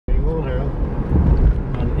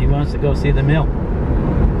wants to go see the mill.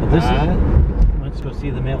 But this is, he wants to go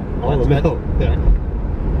see the mill. Oh, the That's mill. what-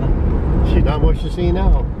 Yeah. She's not much to see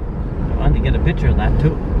now. I wanted to get a picture of that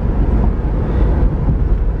too.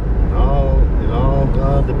 It's all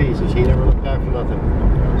gone to pieces. She never looked after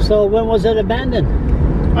nothing. So when was it abandoned?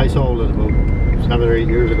 I sold it about 7 or 8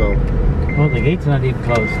 years ago. Oh, the gate's not even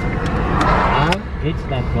closed. Huh? Gate's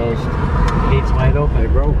not closed. Gate's wide I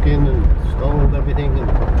open. broke in and stole everything and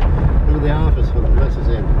threw the office when the mess is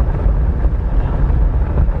in.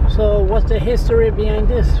 So what's the history behind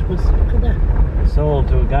this? Look at that. It sold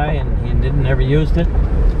to a guy and he didn't ever used it.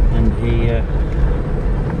 And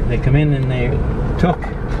they come in and they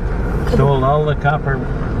stole all the copper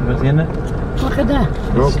was in it. Look at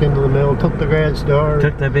that. Broke into the mill, took the garage door,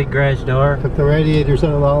 Took the big garage door. took the radiators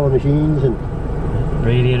out of all the machines and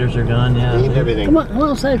Radiators are gone, yeah. cleaned everything. Come on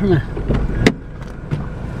outside from there.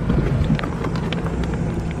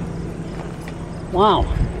 Wow.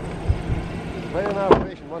 Playing an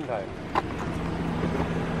operation one time.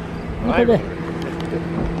 Look at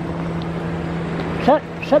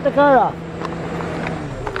that. Shut the car off.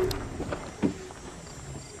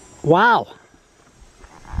 Wow.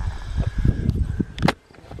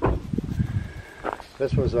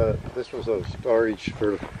 This was a storage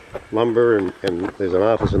for lumber and there's an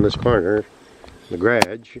office in this corner, the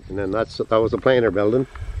garage, and then that was the planer building.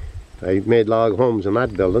 I made log homes in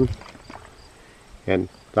that building, and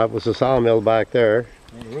that was the sawmill back there.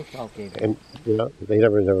 And the roof all caved in. And you know, they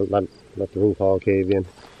never let the roof all cave in.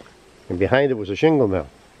 And behind it was a shingle mill.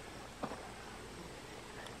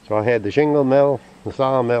 So I had the shingle mill, the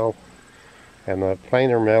sawmill, and the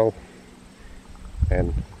planer mill,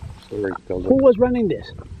 and storage building. Who was running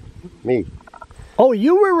this? Me. Oh,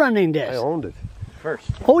 you were running I this. owned it. First.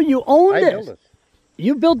 Oh, you owned I this. built it.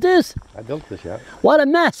 You built this. I built this, yeah. What a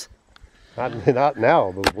mess. Not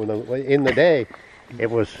now, but in the day, it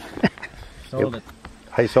was. Sold it.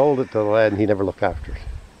 I sold it to the lad, and he never looked after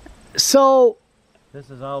it. So, This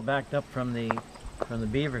is all backed up from the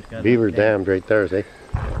beavers. Beaver Dam right there, see?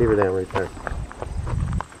 Beaver Dam right there.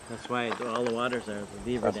 That's why all the water's there. The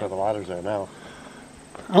beaver That's where dam. the water's there now.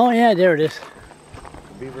 oh yeah, there it is.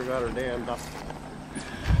 The beaver got her dammed up.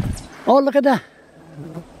 Oh, look at that.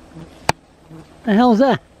 The hell's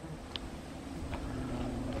that?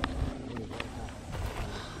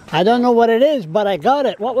 I don't know what it is, but I got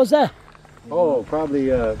it. What was that? Oh, probably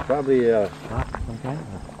the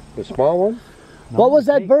small one. What was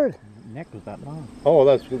that bird? Neck was that long. Oh,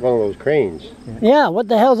 that's one of those cranes. Yeah, what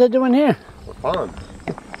the hell's it doing here? A pond.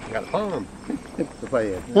 You got a pond to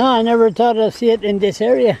play in. No, I never thought I'd see it in this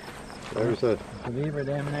area. There's a. The beaver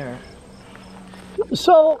dam there.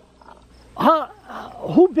 So,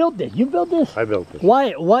 who built this? You built this? I built this.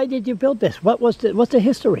 Why did you build this? What's the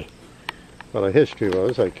history? Well, the history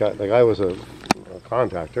was I was a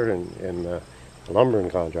contractor and a lumbering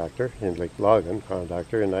contractor and like logging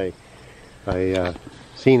contractor, and I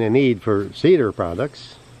seen a need for cedar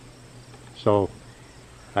products, so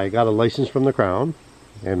I got a license from the Crown,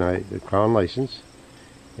 and the Crown license,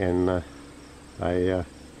 and I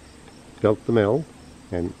built the mill,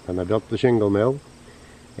 and I built the shingle mill,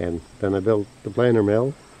 and then I built the planer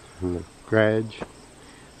mill and the garage.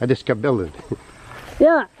 I just kept building.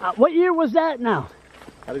 Yeah, what year was that now?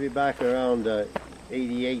 Had to be back around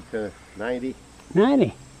 88 to 90.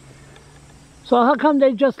 90. So how come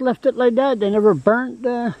they just left it like that? They never burnt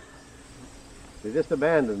They just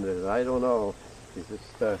abandoned it. I don't know. They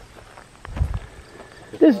just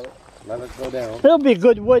this? let it go down. It'll be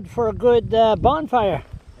good wood for a good bonfire.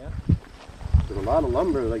 There's a lot of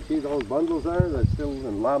lumber. Like, see those bundles there? That's still a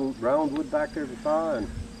lot of round wood back there to saw, and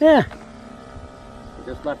Yeah. they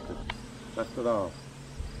just left it. Left it all.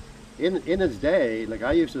 In its day, like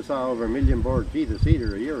I used to saw over 1 million board feet of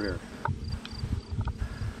cedar a year here.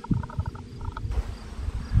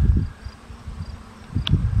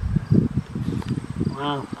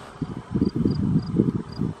 Wow.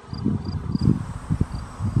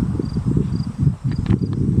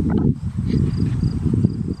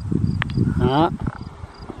 Ah.